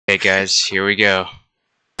Alright guys, here we go.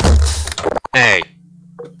 Hey!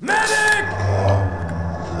 Medic!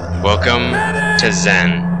 Welcome to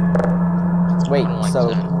Zen. Wait,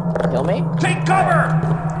 so kill me? Take cover!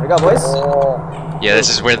 Here we go, boys. Yeah, this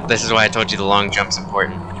is why I told you the long jump's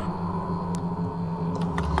important.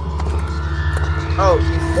 Oh,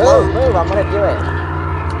 you Move, move, I'm gonna do it.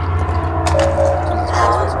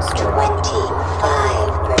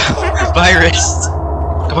 25%. Virus!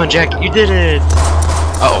 Come on, Jack, you did it!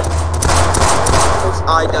 Uh oh.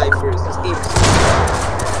 I die first. This game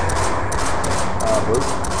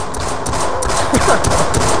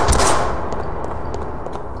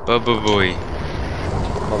Bubba boy.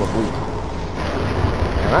 Bubba boo.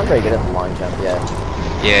 I'm not very good at the long jump yet.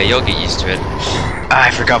 Yeah, you'll get used to it. Ah,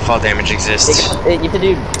 I forgot fall damage exists. You have to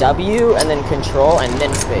do W and then control and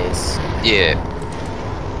then space. Yeah.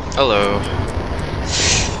 Hello.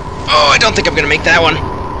 Oh, I don't think I'm gonna make that one.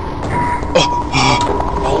 Oh.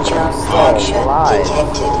 Dangerous Oh, action alive.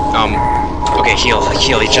 detected. Okay,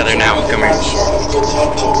 heal each other now. Come here.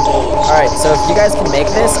 Alright, so if you guys can make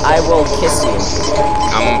this, I will kiss you.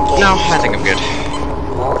 No, I think I'm good.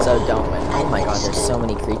 So don't win. Oh my god, there's so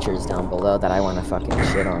many creatures down below that I want to fucking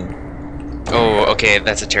shit on. Oh, okay,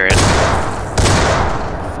 that's a turret.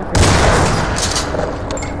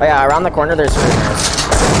 Oh yeah, around the corner there's screamers.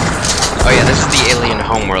 Oh yeah, this is the alien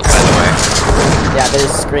homeworld, by the way. Yeah,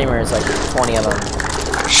 there's screamers, like 20 of them.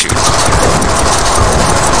 Oh, shoot.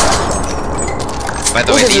 By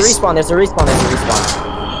the way, there's a respawn, there's a respawn.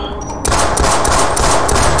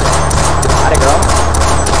 How'd it go?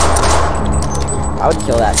 I would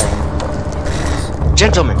kill that thing.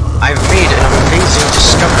 Gentlemen, I've made an amazing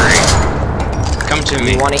discovery. Come to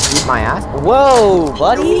me. You wanna eat my ass? Whoa,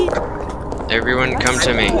 buddy! Everyone come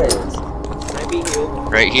to me. Can I be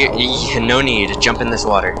healed? Right here. No need. Jump in this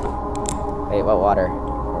water. Wait, what water?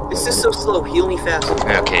 This is so slow. Heal me fast.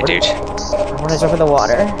 Okay, dude. I wanna jump in the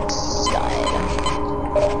water.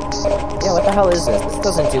 Yeah, what the hell is this? This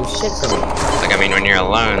doesn't do shit for me. Like, I mean, when you're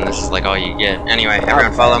alone, this is like all you get. Anyway,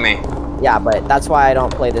 everyone follow me. Yeah, but that's why I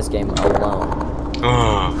don't play this game alone.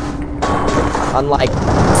 Oh. Unlike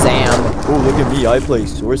Sam. Oh, look at me, I play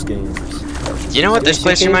Source games. You know what this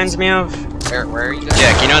place reminds me of? Where are you guys?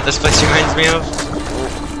 Jack, you know what this place reminds me of?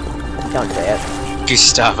 Don't say it.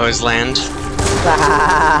 Gustavo's Land.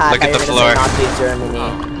 Look at the floor. Nazi Germany.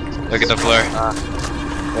 Look at the floor.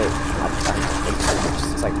 Wait,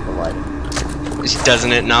 it's like blood.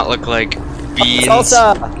 Doesn't it not look like beans?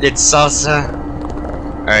 Salsa! It's salsa.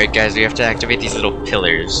 Alright guys, we have to activate these little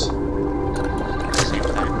pillars.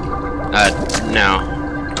 No.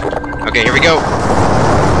 Okay, here we go.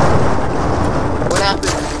 What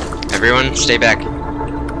happened? Everyone, stay back.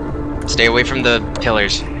 Stay away from the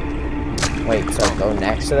pillars. Wait, so go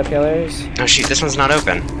next to the pillars? Oh shoot, this one's not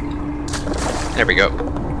open. There we go.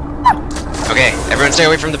 Okay, everyone stay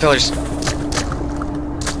away from the pillars.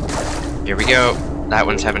 Here we go. That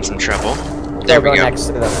one's having some trouble. There we go. go. Next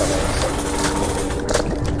to the pillars.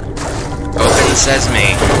 Open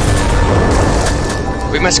sesame.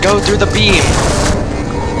 We must go through the beam.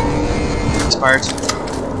 This part.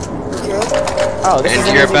 Oh, this And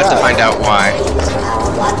is you're about to find out why.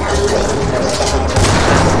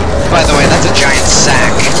 By the way, that's a giant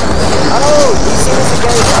sack. Oh, you see this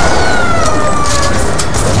again?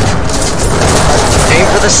 Aim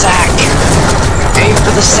for the sack. Aim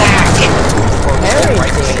for the sack.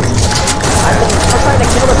 Everything. I'm trying to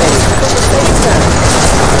kill the baby. Save them.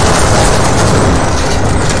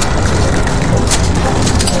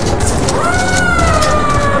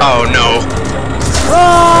 Oh no.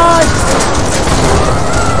 Run!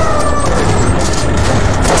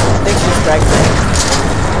 Thanks for striking.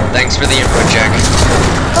 Thanks for the info, Jack.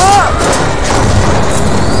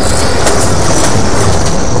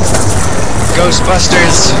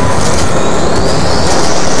 Ghostbusters!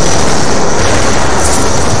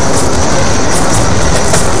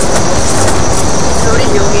 Somebody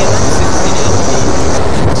heal me and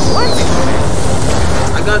what?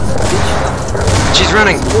 I got bitch. She's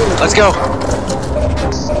running! Let's go!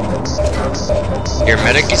 Your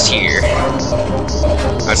medic is here.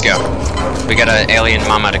 Let's go. We got an alien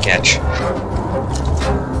mama to catch.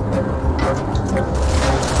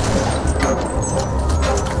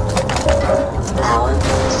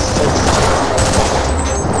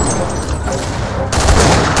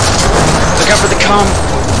 Look out for the cum!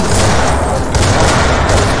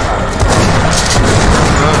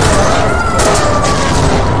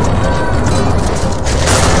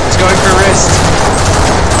 It's going for wrist.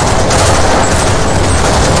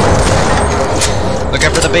 Look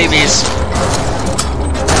out for the babies.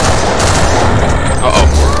 Uh-oh.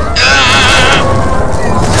 Ah!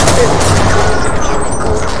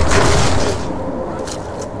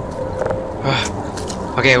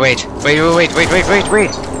 Okay, wait. Hold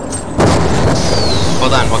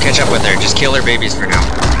on, we'll catch up with her. Just kill her babies for now.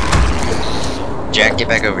 Jack, get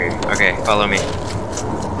back over here. Okay, follow me.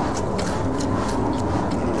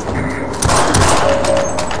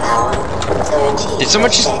 Did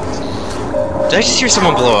someone just... Did I just hear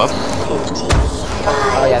someone blow up?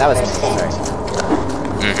 Oh yeah, that was me. Sorry.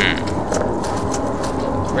 Mm-hmm.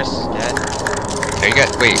 Where's Dad? Are you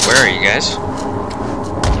guys... Wait, where are you guys?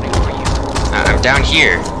 I'm down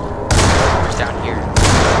here. Where's down here?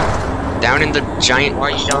 Down in the giant...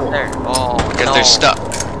 Why are you down there? Oh, Because no. they're stuck.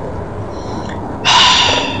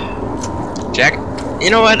 Jack, you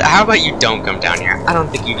know what? How about you don't come down here? I don't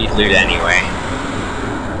think you need loot anyway.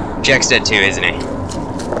 Jack's dead too, isn't he?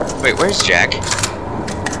 Wait, where's Jack?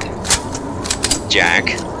 Jack?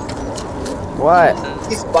 What?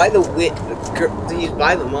 He's by the he's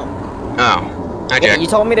by the mom. Oh. Hi, Yeah, Jack. you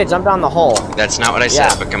told me to jump down the hole. That's not what I said,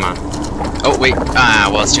 Yeah. but come on. Oh, wait.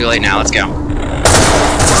 Well, it's too late now. Let's go.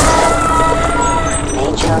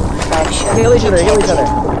 Major fracture. Heal each other, heal each other.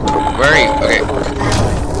 Where are you? Okay.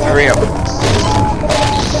 Hurry up.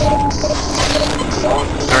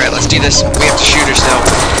 Alright, let's do this. We have to shoot her still.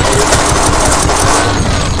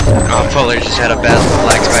 Oh, Fuller just had a bad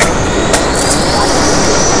lag spike.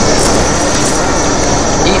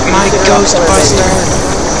 Eat my Ghostbuster!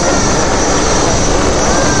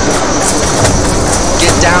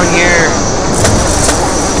 Get down here!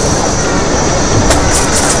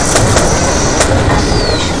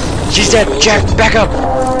 She's dead! Jack, back up!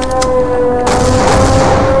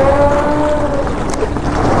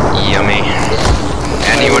 Yummy.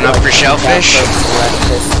 Anyone up for shellfish?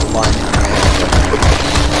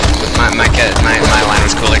 My line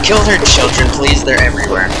was cooler. Kill her children, please. They're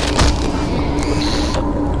everywhere.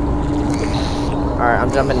 Alright,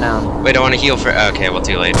 I'm jumping down. Wait, I want to heal for... Okay, well,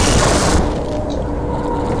 too late.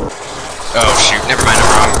 Oh, shoot. Never mind, I'm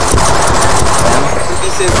wrong.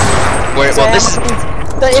 Wait, well, this...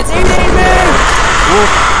 It's eating me! Whoop.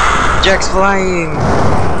 Jack's flying!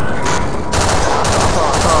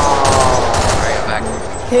 Alright, I'm back.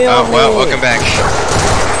 Kill Oh, well, me. welcome back.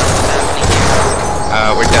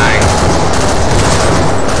 We're dying.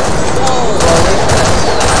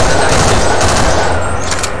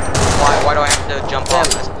 Why do I have to jump off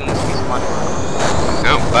this thing?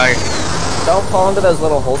 Oh, bye. Don't fall into those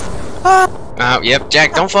little holes. Yep,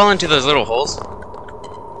 Jack, don't fall into those little holes.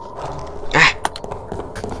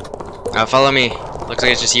 Follow me. Looks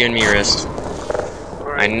like it's just you and me, Wrist.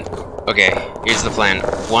 Okay, here's the plan.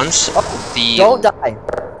 Once the... Don't die.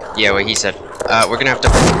 Yeah, what he said. We're gonna have to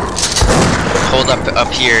hold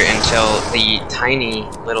up here until the tiny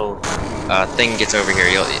little thing gets over here.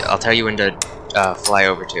 I'll tell you when to fly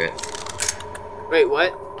over to it. Wait,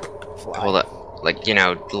 what? Hold up. Like, you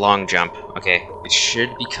know, long jump. Okay, it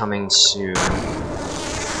should be coming soon.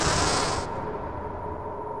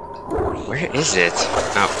 Where is it?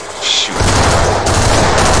 Oh, shoot.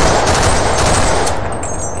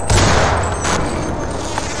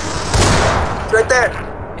 It's right there!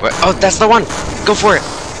 What? Oh, that's the one! Go for it!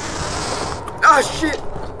 Oh shit!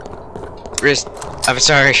 Wrist, I'm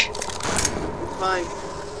sorry. Fine.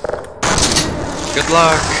 Good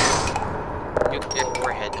luck! You get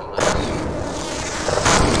overhead to us.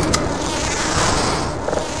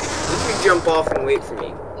 You can jump off and wait for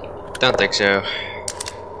me. Don't think so.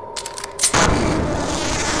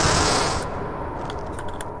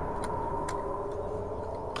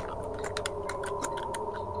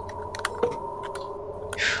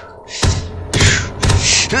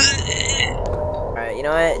 Alright, you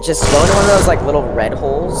know what? Just go into one of those like little red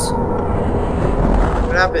holes.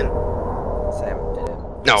 What happened? Sam did it.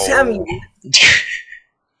 No. Sammy!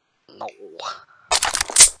 No.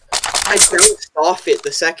 I bounced off it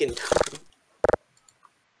the second time.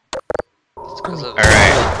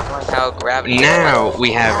 Alright. How gravity. Now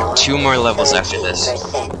we have 2 more levels after this.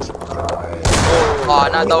 Oh,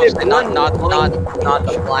 not those. Not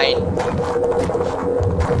the flying.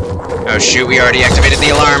 Oh shoot, we already activated the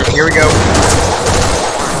alarm. Here we go.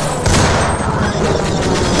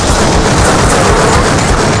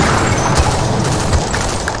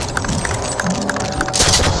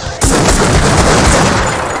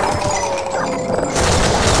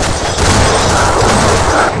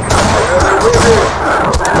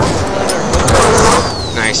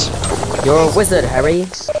 Nice. You're a wizard, Harry.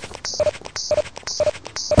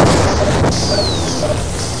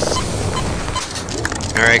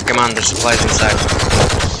 Alright, come on, there's supplies inside.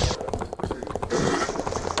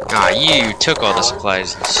 Ah, you took all the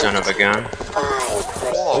supplies, you son of a gun.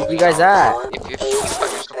 Where you guys at? If you got your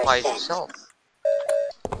supplies yourself.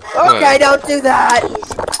 Okay, don't do that!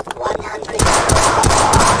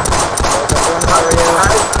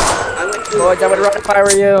 I went to. Boys, I would run if I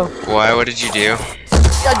were you. Why? What did you do?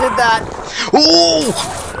 I did that. Ooh!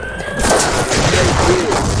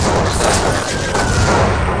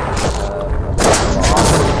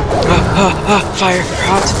 Fire!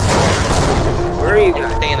 Hot! Where are you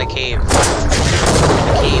guys? Stay in the cave.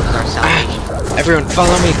 The cave is our salvation. Everyone,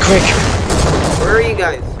 follow me, quick! Where are you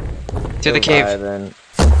guys? To the cave.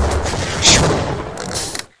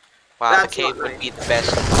 Wow, That's the cave not would nice. be the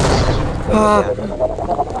best.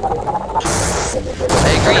 I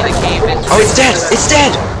agree, the cave is. Oh, it's dead! It's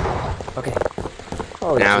dead! Okay.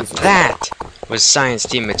 Oh, Now Jesus. that was science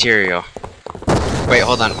team material. Wait,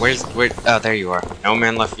 hold on. Where? Oh, there you are. No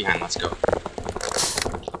man left behind. Let's go.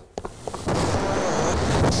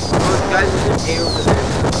 Oh, guys, there's an A over there.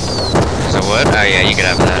 So what? Oh yeah, you could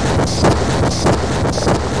have that.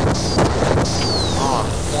 Oh,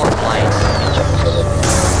 more blind.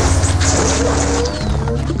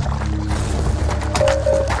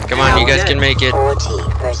 Come on, you guys can make it.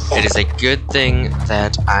 40%. It is a good thing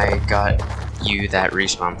that I got you that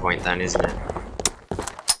respawn point then, isn't it?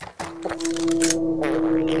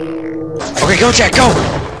 Okay, go Jack, go!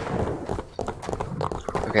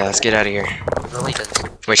 Okay, let's get out of here. Really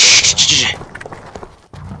doesn't. Wait, shh.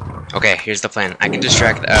 Okay, here's the plan. I can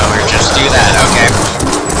distract or just do that,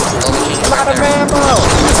 I'm out of ammo!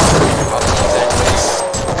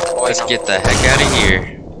 okay. Let's get the heck out of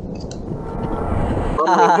here.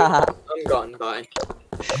 I'm gone, bye.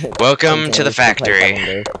 Welcome to the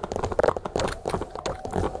factory.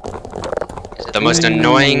 The most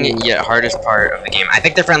annoying yet hardest part of the game. I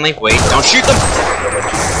think they're friendly. Wait, don't shoot them!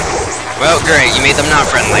 Well, great, you made them not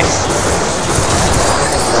friendly.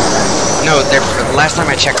 No, they're last time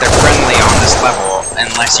I checked, they're friendly on this level,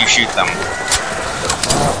 unless you shoot them.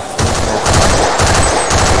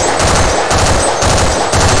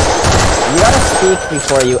 You gotta speak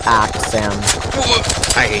before you act, Sam.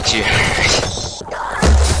 I hate you.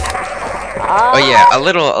 Oh yeah, a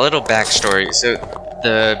little backstory. So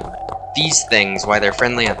these things, why they're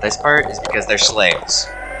friendly at this part, is because they're slaves.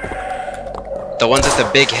 The ones with the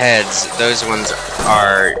big heads, those ones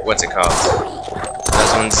are what's it called?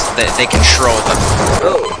 Those ones they control them.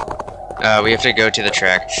 Oh. We have to go to the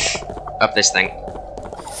track. Up this thing.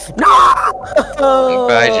 No!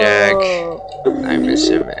 Bye, Jack. I miss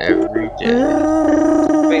him every day.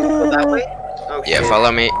 Wait, go that way? Okay. Yeah,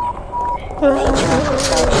 follow me. Major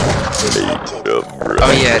malfunction detected.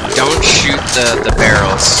 Oh yeah, don't shoot the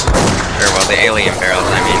barrels. Or well, the alien barrels,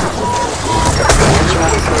 I mean. Major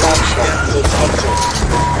malfunction detected.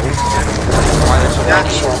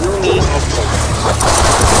 Malfunction detected.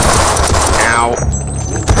 Ow.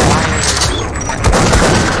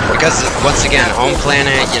 Because, once again, home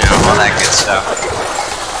planet, you know, all that good stuff.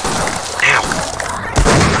 Ow.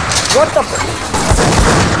 What the f-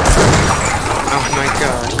 Oh my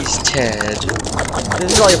god, he's dead.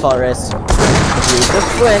 This is all your fault, Riz. If you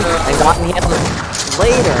just went and gotten him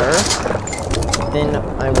later, then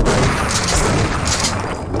I would have.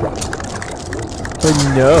 But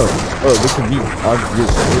no. Oh, look at me. I'm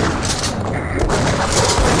just.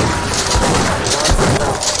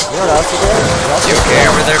 You know what else you did? You okay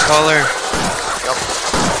over there, caller? Yep.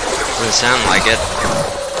 Doesn't sound like it.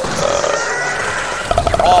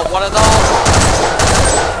 Oh, one of those!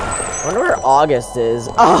 I wonder where August is.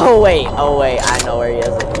 Oh wait, I know where he is.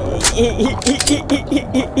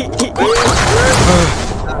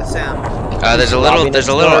 Sam. There's a little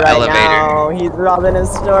elevator. Now. He's robbing a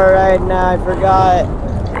store right now. I forgot.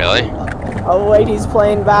 Really? Oh wait, he's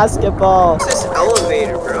playing basketball. What's this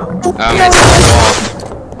elevator, bro? It's on the wall.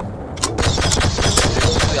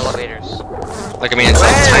 Two elevators. Look, I mean, it's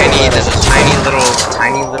like tiny. There's a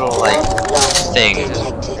tiny little like thing.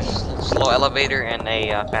 Slow elevator and a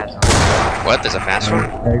fast one. What? There's a fast one?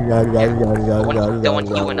 The one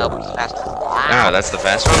you went up was the fast one. Oh, that's the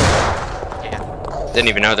fast one. Yeah. Didn't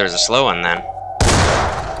even know there was a slow one then.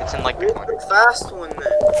 It's in like the Where's corner. the fast one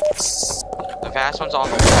then? The fast one's on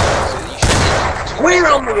the wall, so you should get two. Where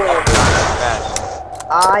on the wall?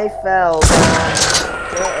 I fell down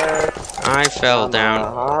to earth. I fell down.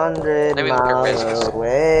 100 Maybe we can miles risk this.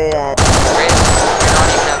 away. And Chris, you're not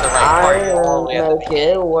even at the right part. You're all the way at the make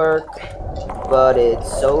it work, but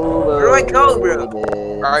it's over. Where do I go, bro?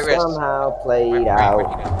 Alright, Riz. Somehow played Where'd out. you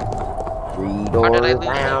go? 3 How did I doors lose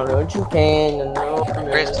down, don't you can.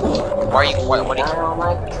 Chris, why are you? What are you? Down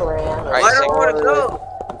like a tram. Alright, I don't want to go.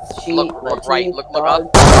 Look right, look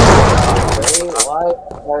up.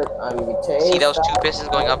 See those two pistons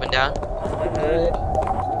going up and down?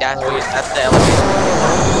 That's the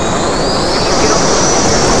elevator.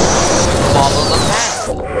 Follow the path.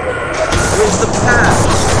 Where's the path?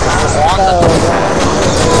 On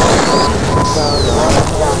the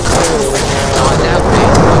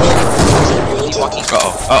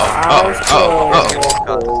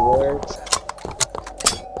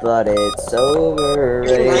It's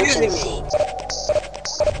overrated. Confusing me.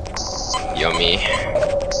 Yummy.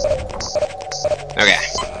 Okay.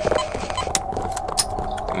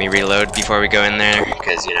 Let me reload before we go in there,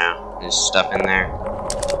 because, you know, there's stuff in there.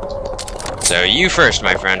 So you first,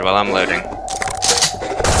 my friend, while I'm loading.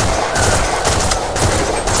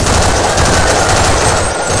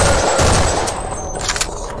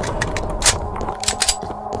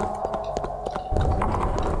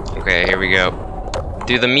 Okay, here we go.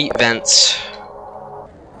 Do the meat vents.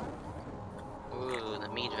 Ooh, the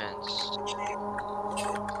meat vents.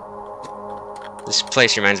 This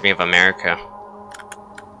place reminds me of America.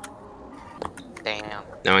 Damn.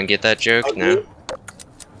 No one get that joke? No?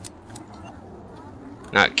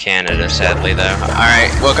 Not Canada, sadly, though.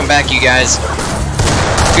 Alright, welcome back, you guys.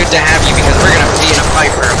 Good to have you, because we're gonna be in a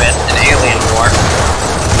fight for a bit. An alien war.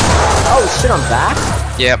 Oh shit, I'm back?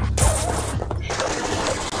 Yep.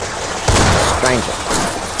 Stranger.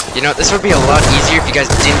 You know, this would be a lot easier if you guys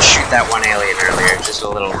didn't shoot that one alien earlier. Just a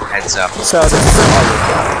little heads up. So this is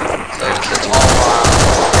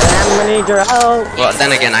I'm gonna need your help. Well,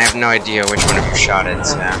 then again, I have no idea which one of you shot it,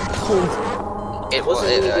 so... It was.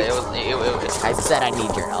 I said I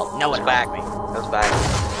need your help. No one back. helped me. It was back.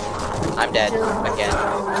 I'm dead again.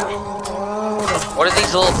 What are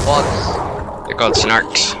these little bugs? They're called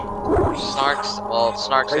snarks. Snarks? Well,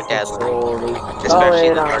 snarks are deadly. Throw Especially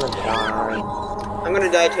it the on dark. the line. I'm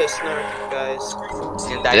gonna die to a snark, guys.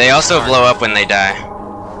 They also blow up when they die.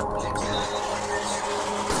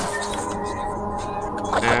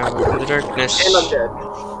 The darkness. And I'm dead.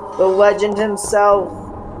 The legend himself.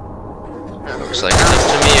 Looks like it's up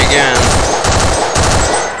to me again.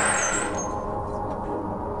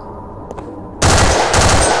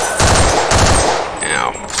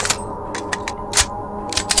 Ow.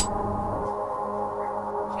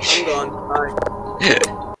 I'm gone. Bye.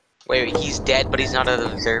 Wait, he's dead, but he's not an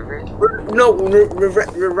observer? No,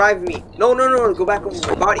 revive me. No, go back on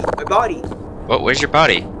my body. My body. What? Where's your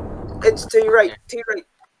body? It's to your right. To your right.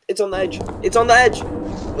 It's on the edge. It's on the edge.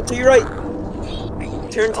 To your right.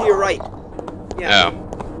 Turn to your right. Yeah.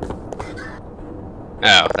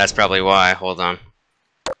 Oh, that's probably why. Hold on.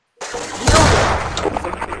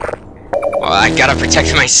 Well, I gotta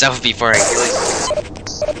protect myself before I kill you.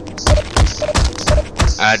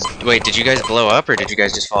 Wait, did you guys blow up or did you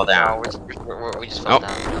guys just fall No, down? we just fell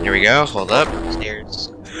down. Here we go. Hold up.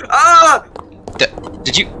 Stairs. Ah!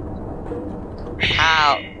 Did you?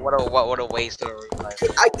 How? What a waste of a life.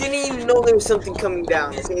 I didn't even know there was something coming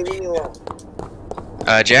down. Okay, leave me alone.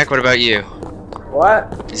 Jack, what about you? What?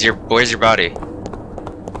 Where's your body? Hold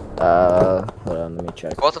on, let me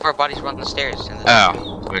check. Both of our bodies run the stairs.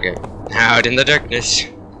 Oh, okay. Out in the darkness.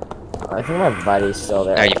 I think my body's still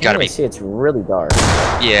there. Oh, you've I can't gotta really be- see, it's really dark.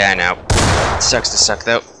 Yeah, I know. It sucks to suck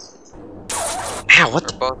though. Ow, what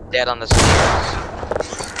the? We're both dead on the stairs.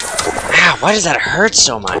 Ow, why does that hurt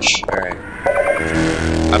so much? Alright.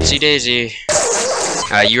 Upsy daisy.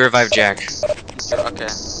 You revive Jack. Okay. I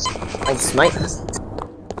smite.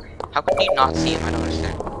 How can you not see him? I don't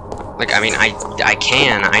understand. Like, I mean, I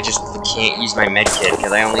can. I just can't use my med kit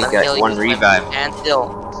because I only got one revive. And still.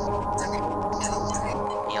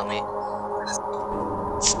 Heal me.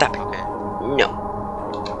 Stop it. Okay. No.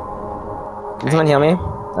 Can someone heal me?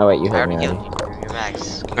 Oh wait, you I heard me already already. healed you. You're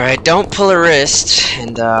max. Alright, don't pull a wrist,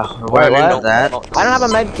 and we're running what? into that. I don't have a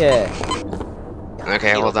med kit.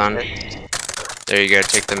 Okay, hold on. There you go,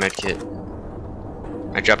 take the med kit.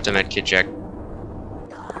 I dropped a med kit, Jack.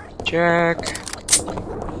 Jack.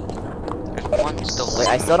 There's one still. Wait,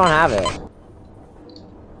 I still don't have it.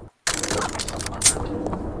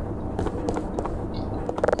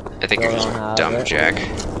 I think you're Don't just have dumb, it. Jack.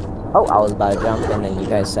 Oh, I was about to jump and then you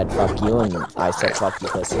guys said fuck you and I said fuck you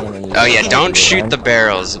pussy and then you Oh yeah, said don't fuck you shoot again. the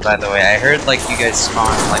barrels, by the way. I heard like you guys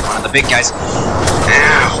spawned like one of the big guys.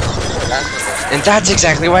 Ow! And that's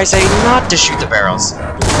exactly why I say not to shoot the barrels.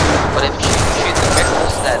 But if you shoot the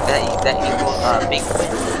barrels, that equals big.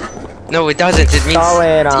 No, it doesn't. It means Throw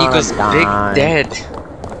it it on equals a big dime. dead.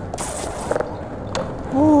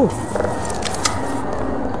 Woo.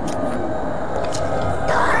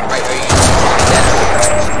 Right, are you dead?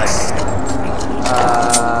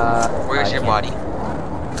 Where's I your can't- body?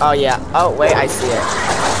 Oh yeah. Oh wait, I see it. Damn.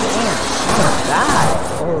 Oh god.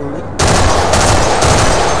 Holy.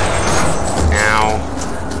 Ow.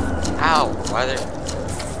 Ow! Why there?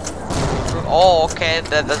 Oh, okay.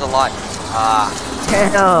 That's a lot.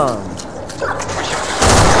 Damn.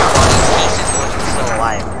 Pieces when he's still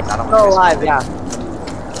alive. I don't Still want alive, yeah.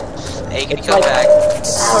 Hey, can you It's go like- back?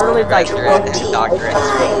 Totally like Doctor and doctor and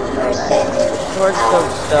towards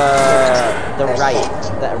the right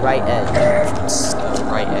edge.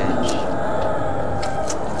 right edge.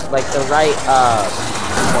 like the right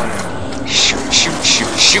corner. Shoot, shoot,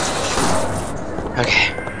 shoot, shoot.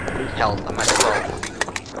 Okay. Health. I might as well. I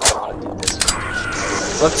want to do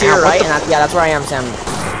this. Look to Ow, your what right, the- and yeah, that's where I am, Sam.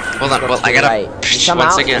 Hold on. Look Well, to I your gotta right. You come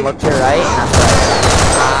once out, again. look to your right, and that's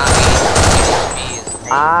Ah,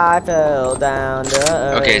 right. I fell down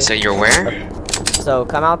the. Okay, so you're where? So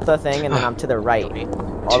come out the thing, and then I'm to the right,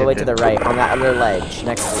 all the way to the right, on that other ledge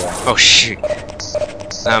next to you. Oh shoot.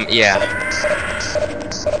 Yeah.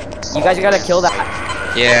 You guys gotta kill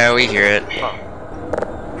that. Yeah, we hear it.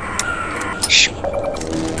 Shoot.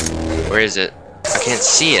 Where is it? I can't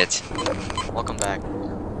see it. welcome back.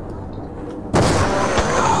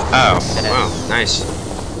 Oh, wow, nice.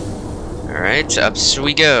 Alright, up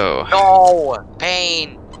we go. No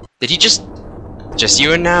pain. Did you just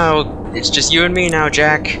you and now? It's just you and me now,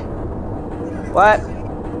 Jack. What?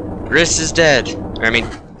 Riss is dead. I mean,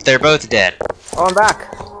 they're both dead. Oh, I'm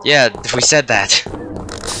back. Yeah, we said that.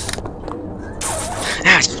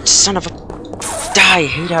 Ah, you son of a... Die, I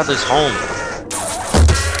hate how there's home.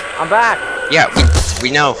 I'm back. Yeah,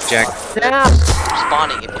 we know, Jack. Damn.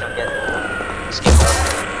 Spawning if you don't get escape up.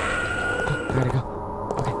 I gotta go.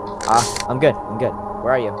 Okay. I'm good. I'm good.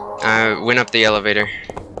 Where are you? I went up the elevator.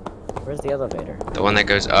 Where's the elevator? The one that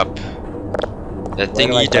goes up. The do I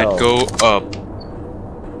thingy that go? go up.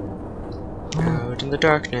 Out in the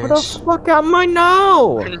darkness. Where the fuck am I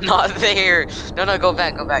now? Not there. No, no, go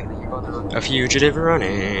back, go back. You're going the wrong way. A fugitive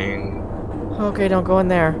running. Okay, don't go in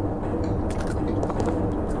there.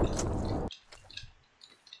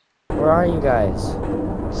 Where are you guys?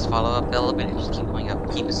 Just follow up the elevator. Just keep going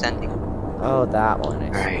up. Keep ascending. Oh, that one.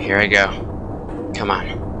 I see. Alright, here I go. Come on.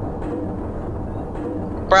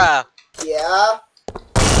 Bruh. Yeah.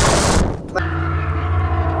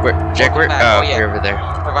 Where, Jack, where? back. Oh, Oh, yeah. you're over there.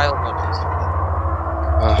 Survival mode, please.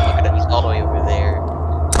 Oh. Look at him. He's all the way over there.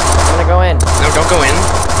 I'm gonna go in. No, don't go in.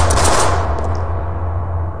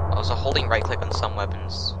 Also, holding right click on some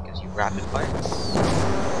weapons gives you rapid fire.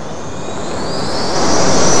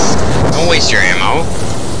 Don't waste your ammo.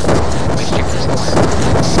 Waste your pistol.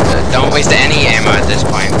 Don't waste any ammo at this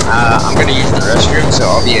point. I'm gonna use the restroom, so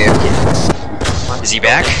I'll be AFK. Is he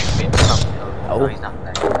back? No, he's not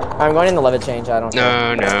back. I'm going in the level change. I don't.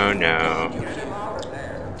 No, no, no.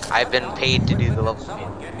 I've been paid to do the level.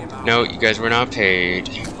 No, you guys were not paid.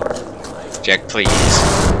 Jack, please.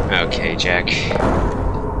 Okay, Jack.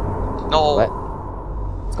 No. What?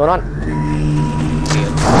 What's going on?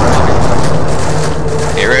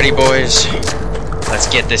 Get ready, boys. Let's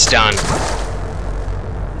get this done.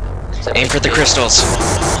 Aim for the crystals.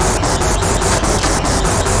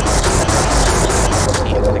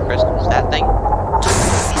 Aim for the crystals. That thing.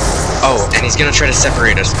 Oh, and he's gonna try to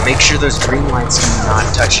separate us. Make sure those green lights do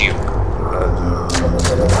not touch you.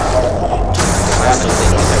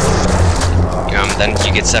 Then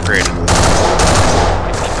you get separated.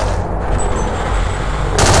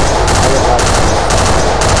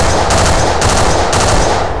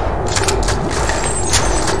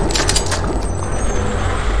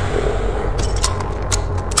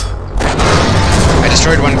 I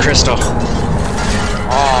destroyed one crystal.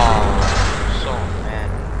 Oh, so mad.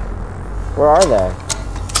 Where are they?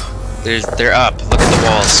 They're up. Look at the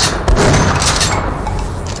walls.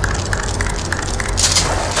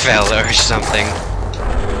 Fell or something.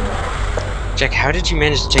 Jack, how did you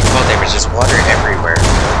manage to take fall damage? There's water everywhere.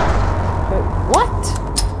 Wait,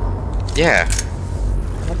 what? Yeah. I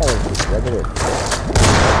thought that was just regular.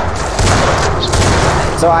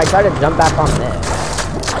 So I tried to jump back on this.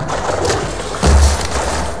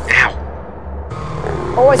 Ow.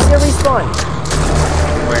 Oh, I see a respawn.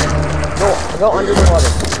 Where? Go under the water.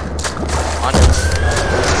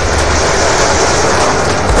 Under.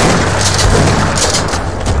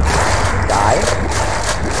 Die?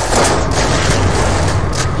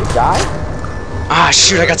 Did you die? Ah,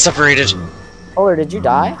 shoot, I got separated. Oh, or did you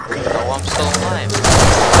die? No, I'm still alive. Go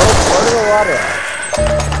to the water.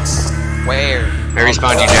 Where? I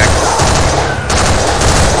respawned you, Jack.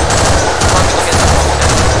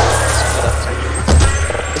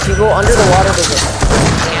 If you go under the water, there's a...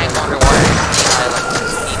 Can't go underwater.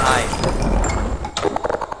 It's knee high.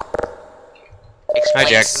 Explain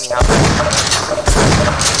Jack. to me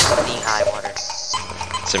how knee high water.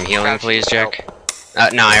 Some healing, please, Jack.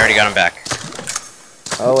 No, I already got him back.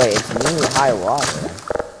 Oh wait, it's knee high water.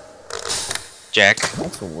 Jack.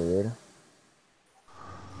 That's weird.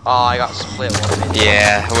 Oh, I got split one minute.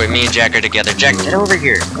 Yeah, wait, me and Jack are together. Jack, get over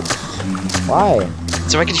here. Why?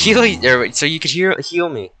 So I could heal you, or so you could heal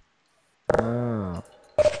me. Oh.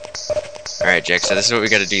 Alright, Jack, so this is what we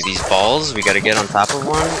gotta do. These balls, we gotta get on top of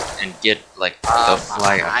one, and get, like, the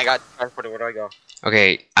fly up. I got transported. Where do I go?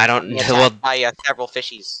 Okay, I don't. Being Well, attacked by several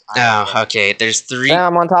fishies. oh, okay. There's 3.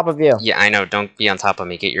 Sam, I'm on top of you. Yeah, I know. Don't be on top of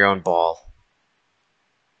me. Get your own ball.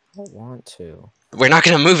 I don't want to. We're not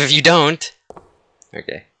gonna move if you don't.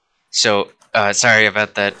 Okay. So, sorry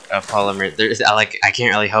about that, Polymer. I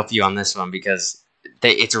can't really help you on this one because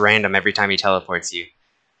it's random every time he teleports you.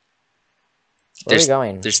 Where are you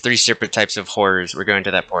going? There's 3 separate types of horrors. We're going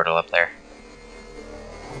to that portal up there.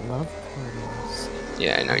 I love portals.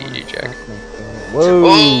 Yeah, I know you do, Jack. Whoa!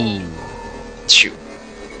 Oh! Shoot.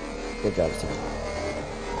 Good job, Sam.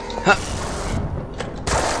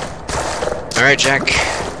 Alright, Jack.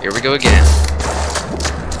 Here we go again.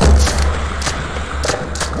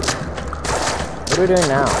 What are we doing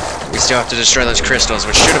now? We still have to destroy those crystals,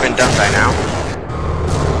 which should have been done by now.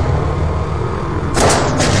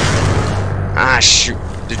 Ah, shoot.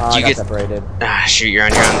 Did Oh, I you got get... separated. Ah, shoot, you're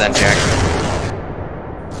on your own then, Jack.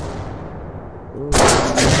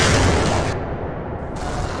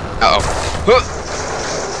 Uh-oh. Huh!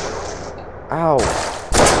 Ow.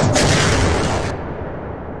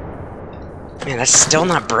 Man, that's still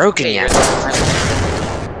not broken Okay, yet.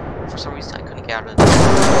 for some reason, I couldn't get out of it.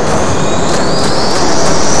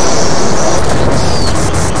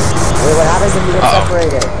 Wait, what happens if you get Uh-oh.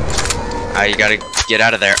 separated? You gotta get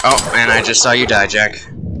out of there. Oh, and I just saw you die, Jack.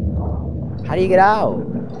 How do you get out? Oh,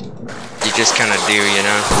 You just kinda do, you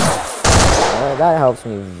know? That helps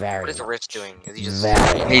me very What is the wrist doing? Is he just...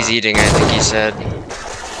 Very. He's eating, I think he said.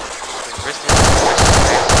 His wrist is...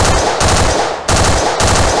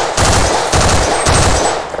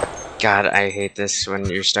 God, I hate this when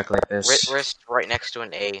you're stuck like this. Wrist right next to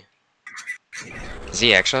an A. Is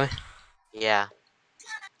he actually? Yeah.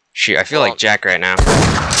 Shoot, I feel Well- like Jack right now. He's the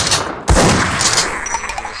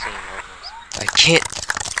same right I can't.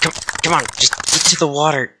 Come on, just get to the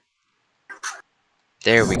water.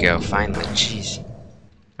 There we go, finally. Jeez.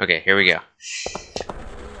 Okay, here we go.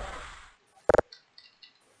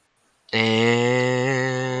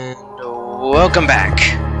 And welcome back.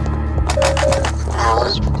 Power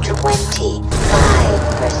 25%.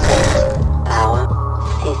 Power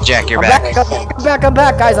 50%. Jack, you're I'm back. I'm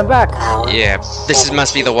back, guys, I'm back. Power Yeah, this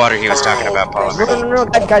must be the water he was talking about, No,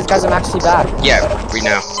 Polymer. no, guys, I'm actually back. Yeah, we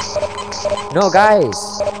know. No, guys.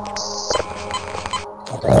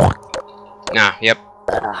 Nah, yep.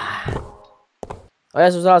 Oh,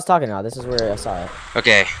 this is what I was talking about. This is where I saw it.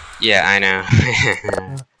 Okay, yeah, I know.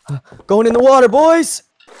 Going in the water, boys.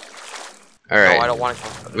 No, I Alright, don't want to.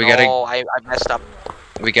 We gotta- No, I messed up.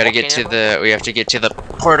 we gotta get to the. We have to get to the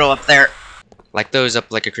portal up there. Like those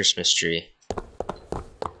up like a Christmas tree.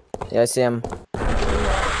 Yeah, I see him.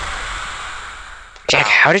 Jack,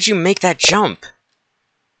 how did you make that jump?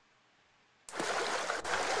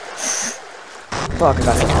 Fuck, I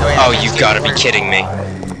got it. Oh, you gotta be kidding me.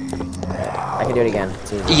 I can do it again.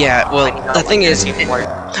 It's easy. Yeah, well, the thing is. I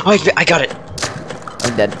Oh, I got it.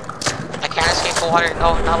 I'm dead. can't escape the water.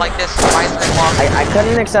 No, not like this. Why is it lost? I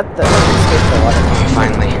couldn't accept the escape the water.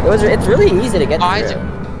 Finally. It's really easy to get Why is through.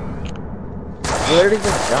 You literally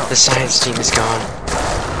just jump. The science team is gone.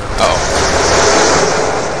 Oh.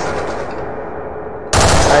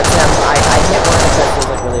 Alright, Sam, I hit one of the crystals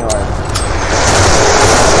like really hard.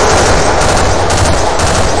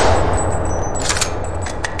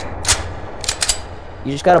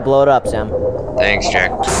 You just gotta blow it up, Sam. Thanks, Jack.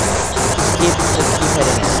 Just keep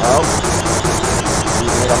hitting it. Oh.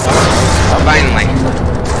 Finally.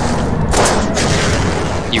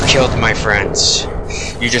 You killed my friends.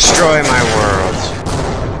 You destroy my world.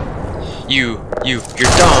 You're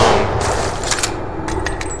dumb.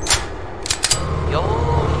 Yo,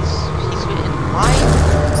 he's in mine.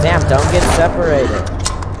 Sam, don't get separated.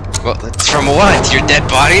 Well, it's from what? Your dead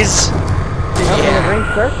bodies? You're not gonna bring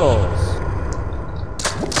circles.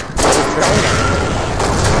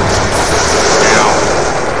 Now.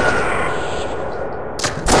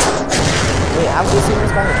 Wait, how have we seen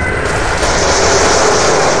this guy?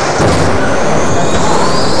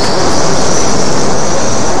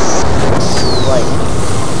 Like,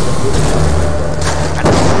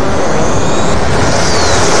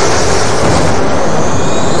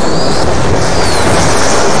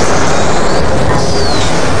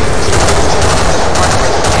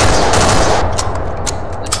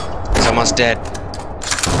 He's almost dead.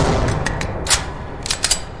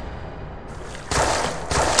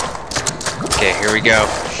 Okay, here we go.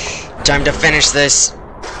 Time to finish this.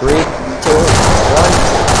 3, 2, 1.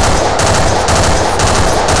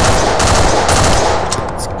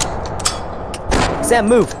 Sam,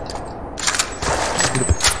 move.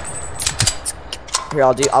 Here,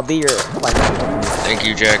 I'll be your flight. Thank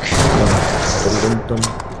you, Jack.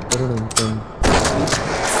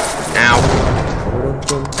 Ow.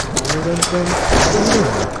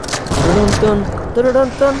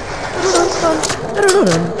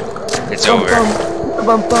 It's over.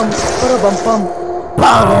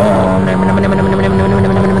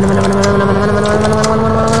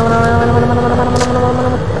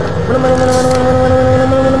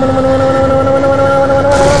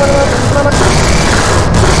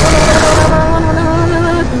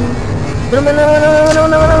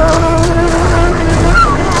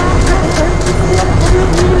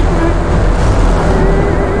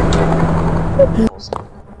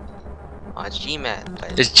 Oh, it's G-Man.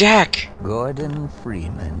 It's Jack! Gordon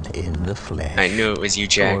Freeman in the flesh. I knew it was you,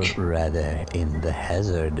 Jack. Or rather, in the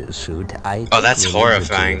hazard suit. I Oh, that's took the liberty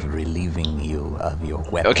horrifying. of relieving you of your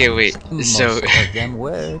weapons. Okay, wait, so, Most of them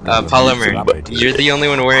were Polymer, property. you're the only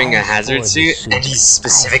one wearing a hazard For the suit, and he's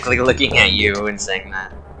specifically looking at you and saying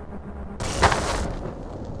that.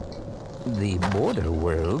 The border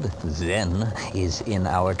world, then, is in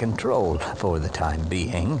our control for the time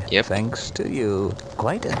being. Yep. Thanks to you.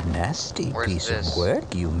 Quite a nasty Where's piece this? of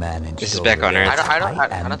work you managed. This is over back on there. Earth. I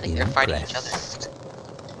am don't think they're fighting each other. impressed.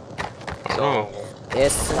 Oh.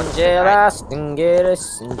 Yes, Angelas,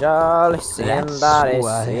 Angelas, Angelas, That's Angelas,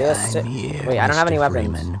 why yes. I'm here, Wait, I don't have any Mr.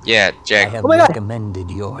 weapons. Freeman. Yeah, I Jack. have Oh my God. recommended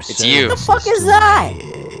your It's you. services What the fuck is to that?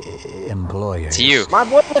 my employers. It's you. My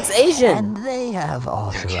boy looks Asian. And they have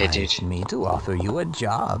authorized dude. me to offer you a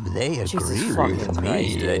job. They agree fucking with me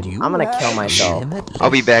Christ, that dude. you I'm gonna have kill myself. limitless I'll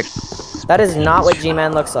be back. That is not what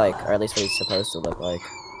G-Man looks like, or at least what he's supposed to look like.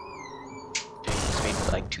 Dude, he's made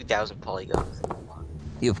with like 2,000 polygons.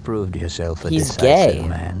 You've proved yourself a He's decisive gay.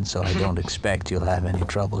 man, so I don't expect you'll have any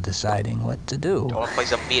trouble deciding what to do. You wanna play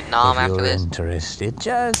some Vietnam If after you're this? interested,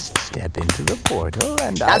 just step into the portal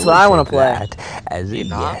and That's I what I will wanna take play. that as a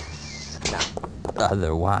Vietnam? yes.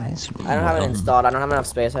 Otherwise, I don't have it well, installed. I don't have enough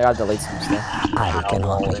space. I gotta delete some stuff. I can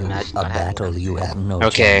offer you imagine a not having battle you have no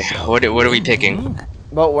Okay, chance of what are we winning. picking?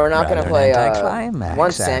 But we're not gonna Rather play. an anticlimax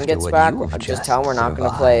Once Sam after gets what back, you have just tell him we're not gonna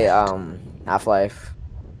survived. play Half-Life.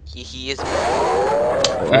 He is.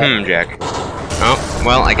 Jack. Oh,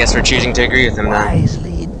 well, I guess we're choosing to agree with him then.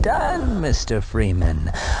 Wisely done, Mr.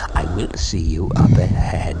 Freeman. I will see you up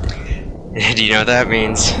ahead. Do you know what that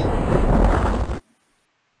means?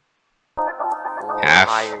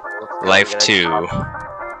 Half-Life 2.